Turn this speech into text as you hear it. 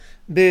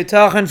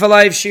B'tachan for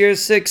Life, Shir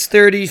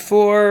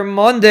 634,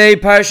 Monday,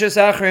 Parshas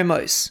Achrei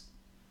Mos.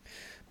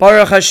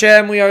 Baruch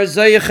Hashem, we are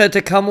Zayichet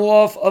to come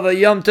off of a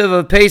Yom Tov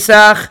of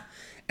Pesach,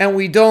 and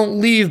we don't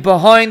leave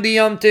behind the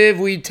Yom Tov,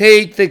 we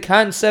take the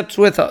concepts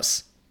with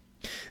us.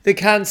 The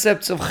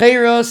concepts of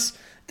Cheiros,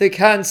 the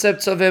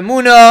concepts of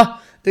Emunah,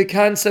 the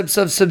concepts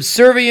of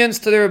subservience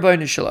to the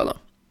Rebbeinu Shalom.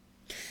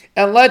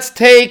 And let's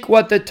take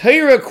what the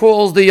Torah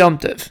calls the Yom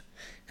Tov,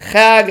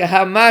 Chag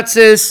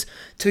HaMatzis,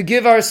 to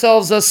give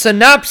ourselves a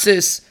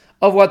synopsis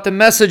of what the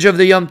message of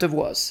the Yom Tov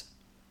was.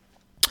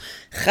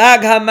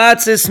 Chag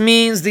HaMatzis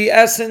means the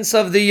essence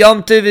of the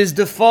Yom Tov is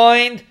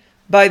defined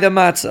by the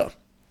matzah.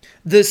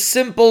 The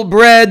simple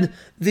bread,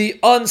 the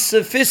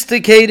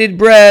unsophisticated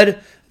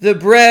bread, the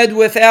bread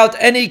without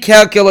any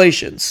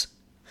calculations.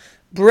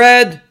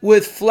 Bread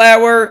with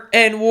flour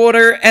and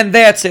water, and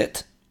that's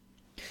it.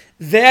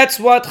 That's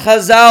what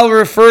Chazal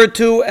referred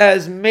to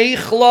as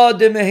Meichla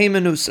de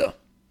Mehemenusa,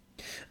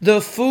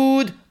 the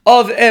food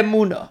of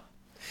Emunah.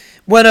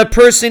 When a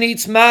person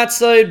eats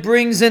matzah, it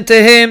brings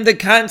into him the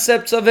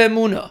concepts of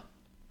Emunah.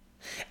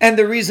 And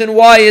the reason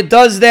why it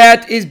does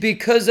that is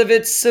because of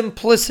its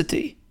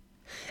simplicity.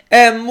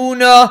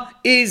 Emunah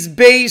is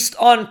based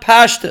on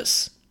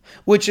pashtus,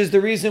 which is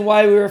the reason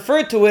why we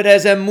refer to it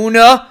as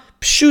Emunah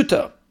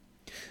Pshuta.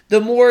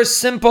 The more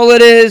simple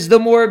it is, the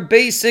more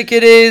basic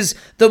it is,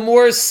 the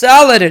more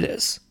solid it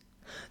is.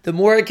 The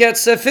more it gets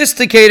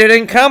sophisticated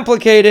and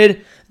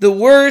complicated, the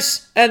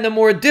worse and the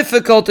more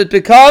difficult it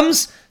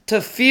becomes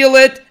to feel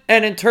it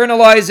and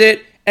internalize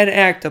it and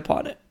act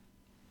upon it.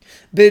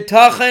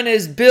 B'tachan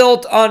is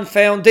built on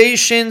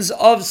foundations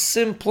of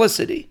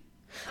simplicity,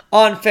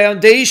 on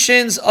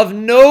foundations of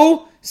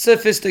no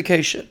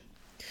sophistication.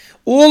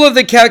 All of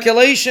the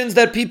calculations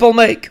that people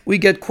make, we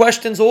get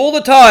questions all the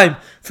time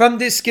from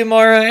this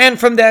Gemara and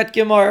from that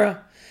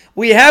Gemara.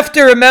 We have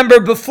to remember,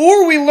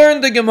 before we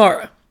learn the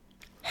Gemara,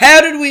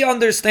 how did we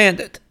understand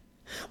it?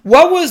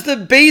 What was the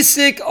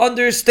basic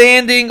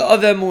understanding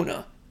of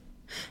Emunah?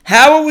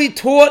 How are we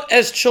taught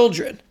as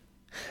children?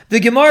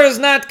 The Gemara is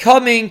not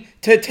coming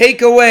to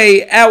take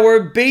away our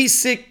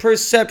basic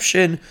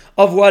perception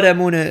of what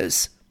Emunah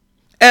is.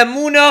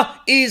 Emunah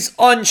is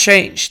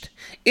unchanged.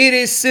 It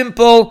is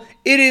simple,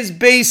 it is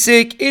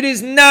basic, it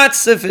is not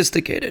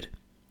sophisticated.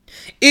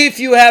 If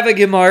you have a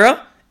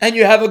Gemara and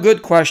you have a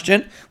good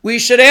question, we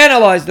should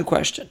analyze the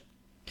question.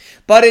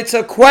 But it's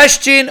a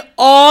question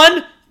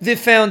on the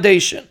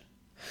foundation.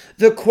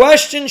 The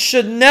question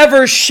should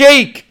never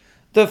shake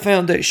the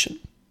foundation.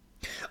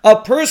 A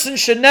person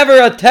should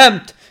never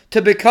attempt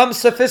to become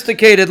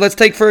sophisticated. Let's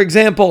take, for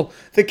example,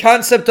 the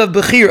concept of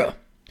Bechira.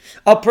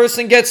 A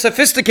person gets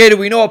sophisticated.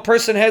 We know a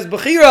person has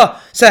Bechira.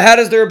 So how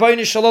does the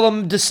Rebbeinu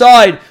Shalom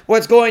decide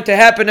what's going to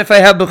happen if I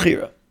have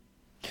Bechira?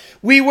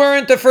 We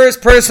weren't the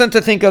first person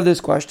to think of this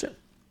question.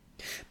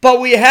 But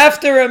we have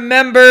to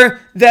remember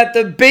that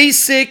the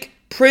basic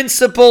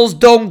principles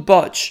don't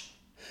budge.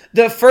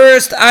 The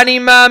first Ani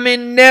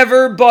Maamin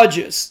never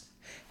budges.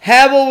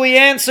 How will we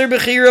answer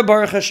Bechira?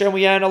 Baruch Hashem,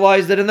 we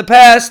analyzed it in the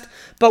past,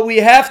 but we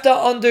have to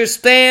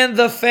understand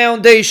the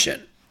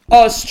foundation.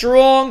 A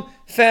strong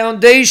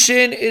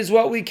foundation is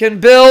what we can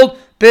build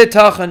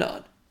b'tachan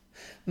on.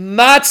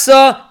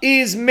 Matzah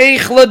is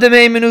Meichla de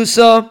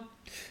Mehemenusa.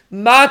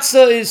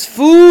 Matzah is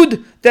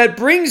food that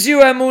brings you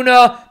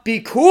Emunah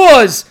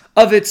because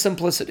of its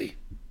simplicity.